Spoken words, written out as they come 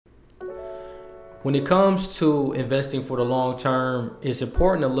When it comes to investing for the long term, it's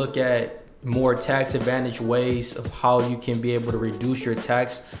important to look at more tax advantage ways of how you can be able to reduce your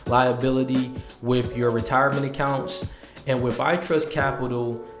tax liability with your retirement accounts. And with iTrust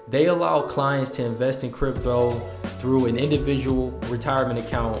Capital, they allow clients to invest in crypto through an individual retirement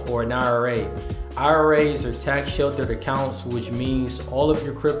account or an IRA. IRAs are tax sheltered accounts, which means all of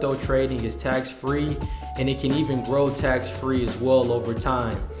your crypto trading is tax free, and it can even grow tax free as well over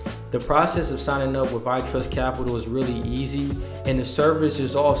time. The process of signing up with iTrust Capital is really easy, and the service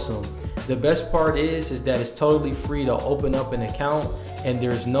is awesome. The best part is that it's totally free to open up an account, and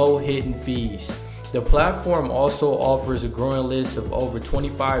there's no hidden fees. The platform also offers a growing list of over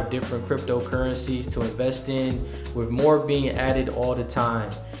 25 different cryptocurrencies to invest in, with more being added all the time.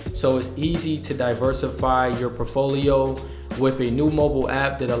 So it's easy to diversify your portfolio with a new mobile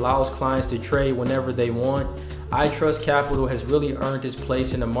app that allows clients to trade whenever they want. iTrust Capital has really earned its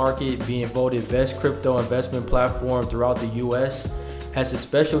place in the market, being voted best crypto investment platform throughout the US. As a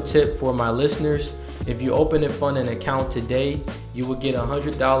special tip for my listeners, if you open and fund an account today, you will get a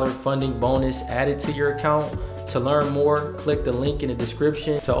 $100 funding bonus added to your account. To learn more, click the link in the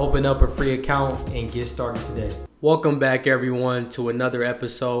description to open up a free account and get started today. Welcome back, everyone, to another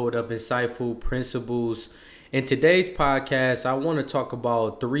episode of Insightful Principles. In today's podcast, I want to talk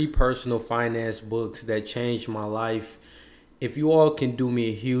about 3 personal finance books that changed my life. If you all can do me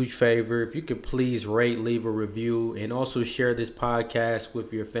a huge favor, if you could please rate, leave a review, and also share this podcast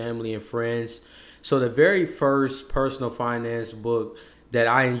with your family and friends. So the very first personal finance book that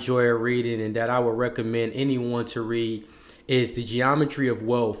I enjoy reading and that I would recommend anyone to read is The Geometry of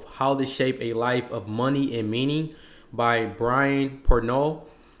Wealth: How to Shape a Life of Money and Meaning by Brian Pornell.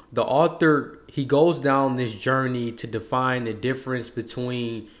 The author, he goes down this journey to define the difference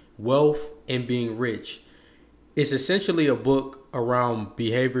between wealth and being rich. It's essentially a book around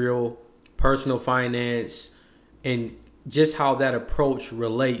behavioral, personal finance, and just how that approach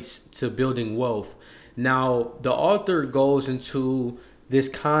relates to building wealth. Now, the author goes into this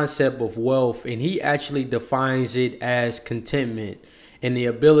concept of wealth, and he actually defines it as contentment and the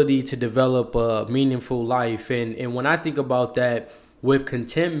ability to develop a meaningful life. And when I think about that, with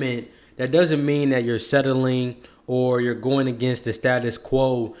contentment, that doesn't mean that you're settling or you're going against the status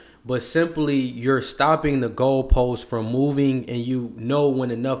quo, but simply you're stopping the goalpost from moving, and you know when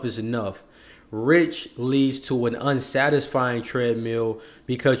enough is enough. Rich leads to an unsatisfying treadmill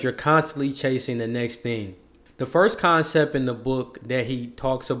because you're constantly chasing the next thing. The first concept in the book that he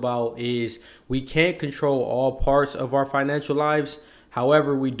talks about is we can't control all parts of our financial lives.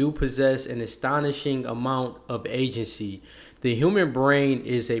 However, we do possess an astonishing amount of agency. The human brain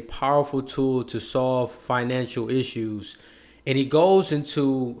is a powerful tool to solve financial issues. And he goes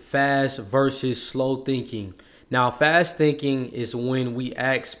into fast versus slow thinking. Now, fast thinking is when we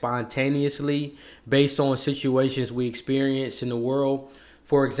act spontaneously based on situations we experience in the world.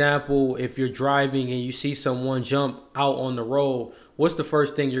 For example, if you're driving and you see someone jump out on the road, what's the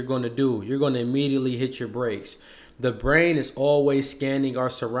first thing you're going to do? You're going to immediately hit your brakes. The brain is always scanning our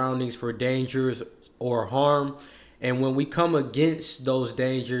surroundings for dangers or harm. And when we come against those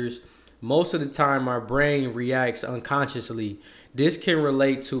dangers, most of the time our brain reacts unconsciously. This can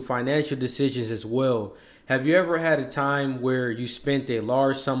relate to financial decisions as well. Have you ever had a time where you spent a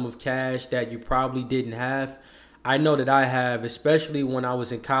large sum of cash that you probably didn't have? I know that I have, especially when I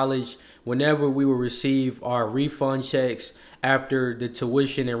was in college. Whenever we would receive our refund checks after the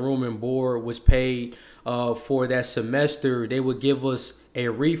tuition and room and board was paid for that semester, they would give us a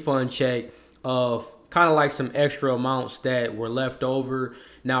refund check of kind of like some extra amounts that were left over.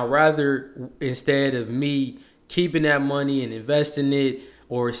 Now, instead of me keeping that money and investing it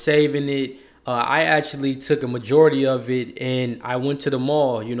or saving it, I actually took a majority of it and I went to the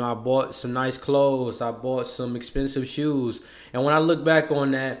mall. You know, I bought some nice clothes. I bought some expensive shoes. And when I look back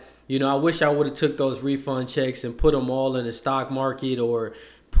on that, you know, I wish I would have took those refund checks and put them all in the stock market or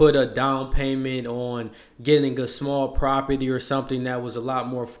put a down payment on getting a small property or something that was a lot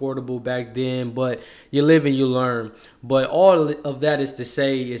more affordable back then. But you live and you learn. But all of that is to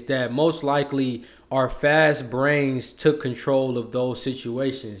say is that most likely our fast brains took control of those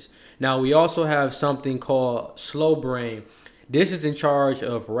situations. Now, we also have something called slow brain. This is in charge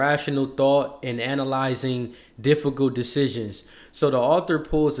of rational thought and analyzing difficult decisions. So the author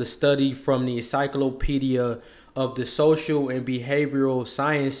pulls a study from the Encyclopedia of the Social and Behavioral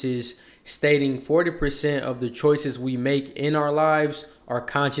Sciences stating 40% of the choices we make in our lives are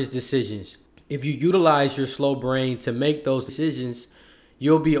conscious decisions. If you utilize your slow brain to make those decisions,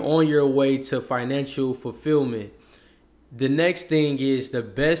 you'll be on your way to financial fulfillment. The next thing is the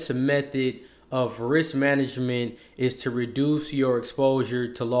best method of risk management is to reduce your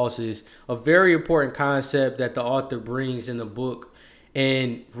exposure to losses. A very important concept that the author brings in the book.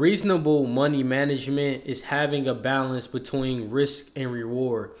 And reasonable money management is having a balance between risk and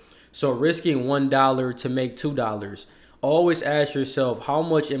reward. So risking $1 to make $2. Always ask yourself, how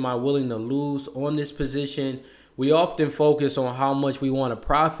much am I willing to lose on this position? We often focus on how much we want to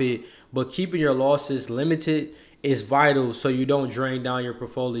profit, but keeping your losses limited is vital so you don't drain down your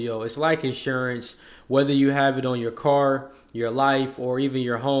portfolio. It's like insurance, whether you have it on your car, your life, or even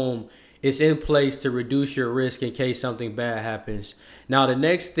your home. It's in place to reduce your risk in case something bad happens. Now, the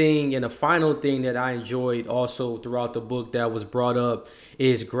next thing and the final thing that I enjoyed also throughout the book that was brought up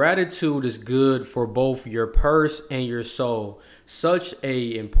is gratitude is good for both your purse and your soul. Such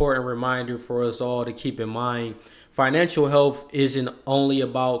a important reminder for us all to keep in mind. Financial health isn't only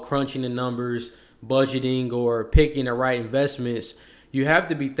about crunching the numbers, budgeting, or picking the right investments. You have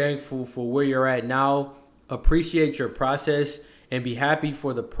to be thankful for where you're at now, appreciate your process, and be happy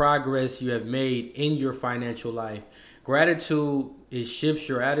for the progress you have made in your financial life. Gratitude, it shifts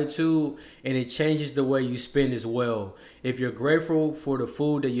your attitude and it changes the way you spend as well. If you're grateful for the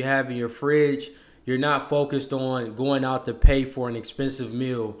food that you have in your fridge, you're not focused on going out to pay for an expensive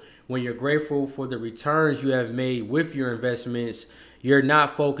meal. When you're grateful for the returns you have made with your investments, you're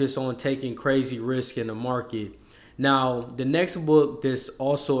not focused on taking crazy risk in the market. Now, the next book that's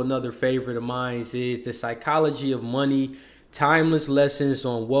also another favorite of mine is The Psychology of Money, Timeless Lessons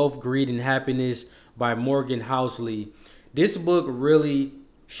on Wealth, Greed, and Happiness by Morgan Housel. This book really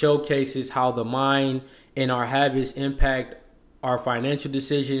showcases how the mind and our habits impact our financial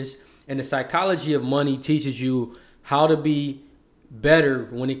decisions. And The Psychology of Money teaches you how to be better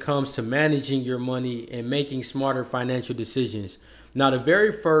when it comes to managing your money and making smarter financial decisions. Now, the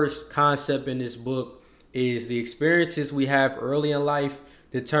very first concept in this book is the experiences we have early in life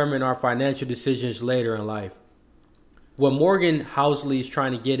determine our financial decisions later in life. What Morgan Housel is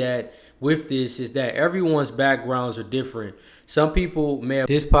trying to get at with this is that everyone's backgrounds are different. Some people may have...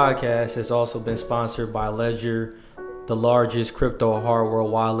 This podcast has also been sponsored by Ledger, the largest crypto hardware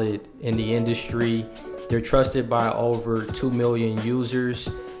wallet in the industry. They're trusted by over 2 million users.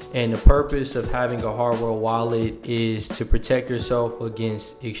 And the purpose of having a hardware wallet is to protect yourself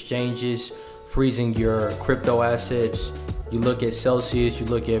against exchanges, freezing your crypto assets. You look at Celsius, you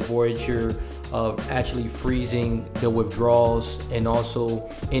look at Voyager, actually freezing the withdrawals and also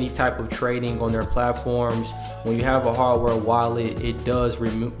any type of trading on their platforms. When you have a hardware wallet, it does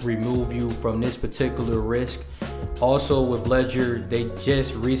remove you from this particular risk. Also with Ledger, they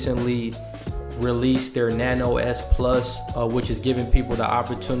just recently released their Nano S Plus, which is giving people the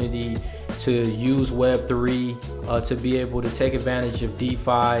opportunity to use Web3 to be able to take advantage of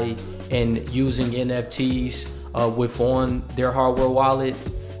DeFi and using NFTs on their hardware wallet.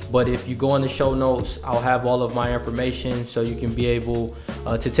 But if you go in the show notes, I'll have all of my information so you can be able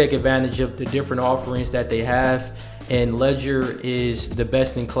to take advantage of the different offerings that they have. And Ledger is the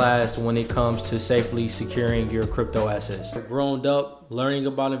best in class when it comes to safely securing your crypto assets. I've grown up learning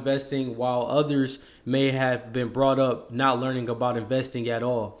about investing while others may have been brought up not learning about investing at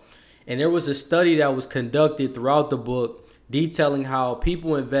all. And there was a study that was conducted throughout the book detailing how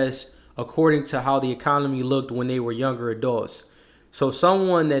people invest according to how the economy looked when they were younger adults. So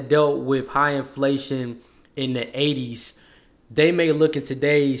someone that dealt with high inflation in the 80s, they may look at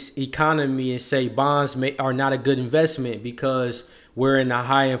today's economy and say bonds are not a good investment because we're in a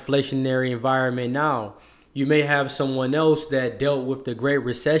high inflationary environment now. You may have someone else that dealt with the Great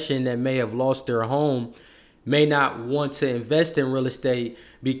Recession that may have lost their home, may not want to invest in real estate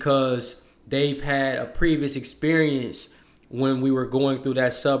because they've had a previous experience when we were going through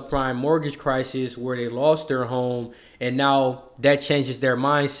that subprime mortgage crisis where they lost their home, and now that changes their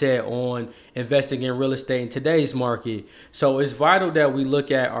mindset on investing in real estate in today's market. So it's vital that we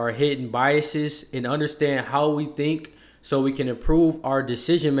look at our hidden biases and understand how we think so we can improve our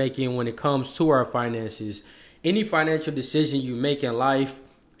decision making when it comes to our finances. Any financial decision you make in life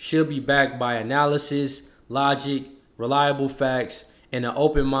should be backed by analysis, logic, reliable facts, and an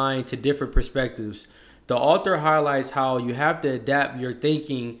open mind to different perspectives. The author highlights how you have to adapt your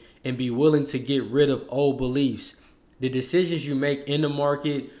thinking and be willing to get rid of old beliefs. The decisions you make in the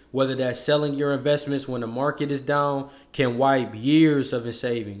market, whether that's selling your investments when the market is down, can wipe years of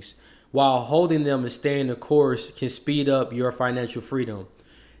savings, while holding them and staying the course can speed up your financial freedom.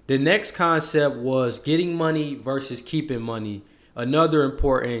 The next concept was getting money versus keeping money. Another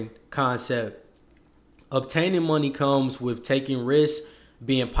important concept. Obtaining money comes with taking risks,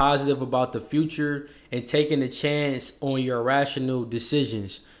 being positive about the future, and taking a chance on your rational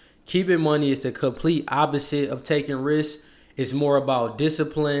decisions. Keeping money is the complete opposite of taking risks. It's more about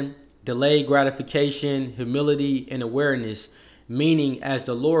discipline, delayed gratification, humility, and awareness, meaning as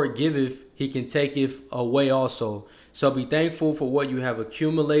the Lord giveth, he can taketh away also. So be thankful for what you have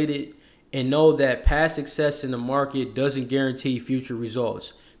accumulated and know that past success in the market doesn't guarantee future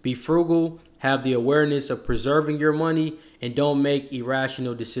results. Be frugal, have the awareness of preserving your money, and don't make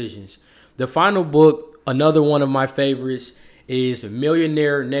irrational decisions. The final book, another one of my favorites, is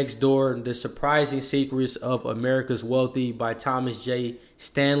Millionaire Next Door, The Surprising Secrets of America's Wealthy by Thomas J.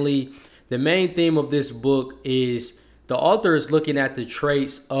 Stanley. The main theme of this book is the author is looking at the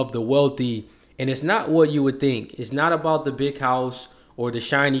traits of the wealthy, and it's not what you would think. It's not about the big house or the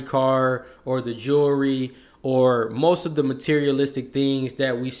shiny car or the jewelry or most of the materialistic things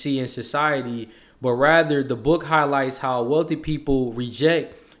that we see in society, but rather the book highlights how wealthy people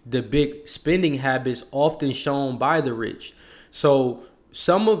reject the big spending habits often shown by the rich. So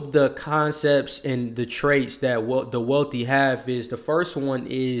some of the concepts and the traits that the wealthy have is, the first one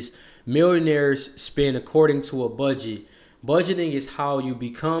is millionaires spend according to a budget. Budgeting is how you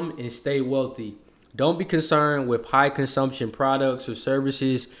become and stay wealthy. Don't be concerned with high consumption products or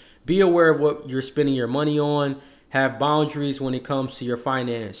services. Be aware of what you're spending your money on. Have boundaries when it comes to your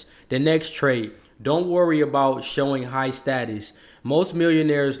finance. The next trait, don't worry about showing high status. Most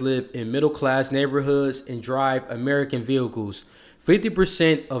millionaires live in middle class neighborhoods and drive American vehicles.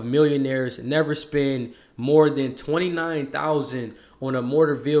 50% of millionaires never spend more than $29,000 on a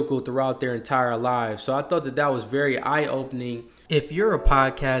motor vehicle throughout their entire lives. So I thought that was very eye-opening. If you're a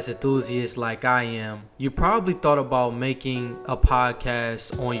podcast enthusiast like I am, you probably thought about making a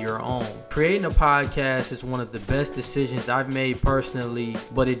podcast on your own. Creating a podcast is one of the best decisions I've made personally,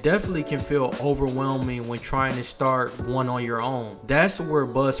 but it definitely can feel overwhelming when trying to start one on your own. That's where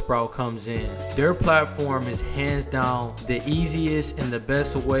Buzzsprout comes in. Their platform is hands down the easiest and the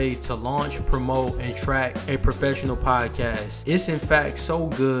best way to launch, promote, and track a professional podcast. It's in fact so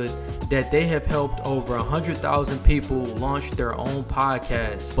good that they have helped over 100,000 people launch their own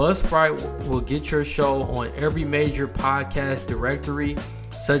podcast. Buzzsprout will get your show on every major podcast directory,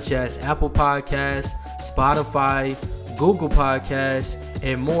 such as Apple Podcasts, Spotify, Google Podcasts,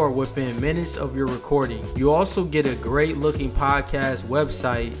 and more within minutes of your recording. You also get a great looking podcast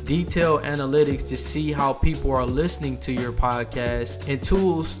website, detailed analytics to see how people are listening to your podcast, and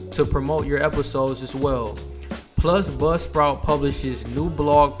tools to promote your episodes as well. Plus, Buzzsprout publishes new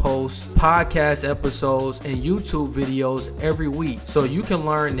blog posts, podcast episodes, and YouTube videos every week, so you can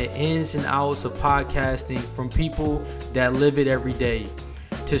learn the ins and outs of podcasting from people that live it every day.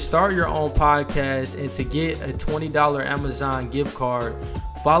 To start your own podcast and to get a $20 Amazon gift card,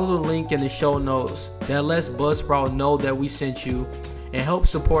 follow the link in the show notes that lets Buzzsprout know that we sent you and help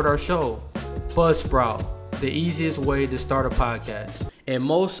support our show. Buzzsprout, the easiest way to start a podcast. And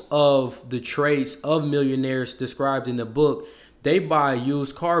most of the traits of millionaires described in the book, they buy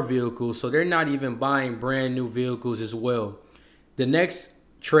used car vehicles, so they're not even buying brand new vehicles as well. The next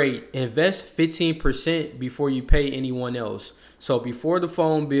trait, invest 15% before you pay anyone else. So before the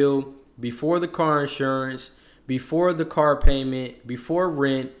phone bill, before the car insurance, before the car payment, before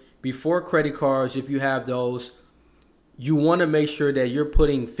rent, before credit cards, if you have those, you want to make sure that you're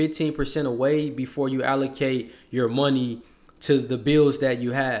putting 15% away before you allocate your money to the bills that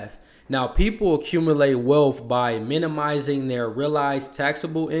you have. Now, people accumulate wealth by minimizing their realized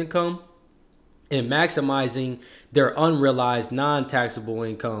taxable income and maximizing their unrealized non-taxable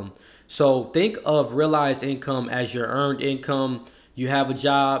income. So think of realized income as your earned income. You have a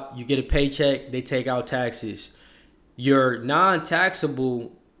job, you get a paycheck, they take out taxes. Your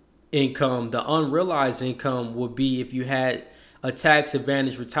non-taxable income, the unrealized income, would be if you had a tax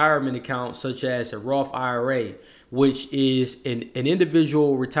advantage retirement account such as a Roth IRA, which is an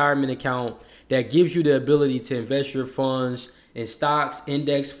individual retirement account that gives you the ability to invest your funds in stocks,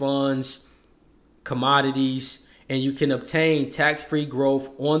 index funds, commodities, and you can obtain tax-free growth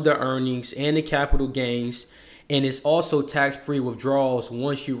on the earnings and the capital gains. And it's also tax-free withdrawals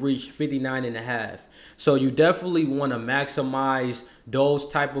once you reach 59 and a half. So you definitely want to maximize those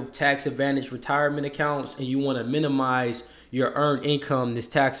type of tax advantage retirement accounts, and you want to minimize your earned income that's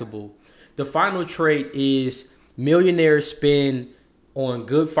taxable. The final trait is millionaires spend on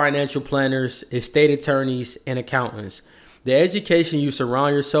good financial planners, estate attorneys, and accountants. The education you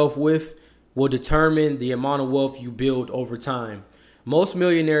surround yourself with will determine the amount of wealth you build over time. Most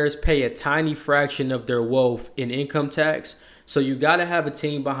millionaires pay a tiny fraction of their wealth in income tax, so you got to have a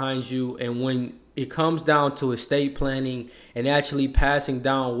team behind you. And when it comes down to estate planning and actually passing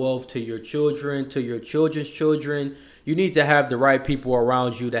down wealth to your children, to your children's children, you need to have the right people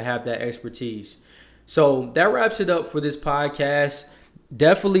around you that have that expertise. So that wraps it up for this podcast.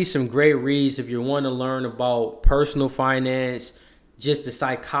 Definitely some great reads if you want to learn about personal finance, just the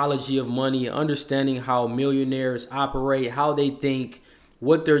psychology of money, understanding how millionaires operate, how they think,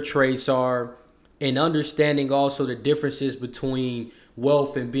 what their traits are, and understanding also the differences between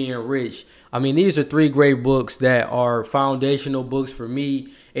wealth and being rich. I mean, these are 3 great books that are foundational books for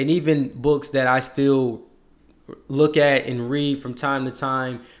me, and even books that I still look at and read from time to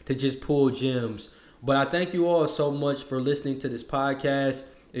time to just pull gems. But I thank you all so much for listening to this podcast.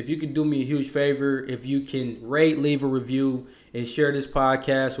 If you can do me a huge favor, if you can rate, leave a review, and share this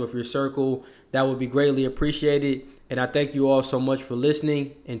podcast with your circle, that would be greatly appreciated. And I thank you all so much for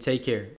listening, and take care.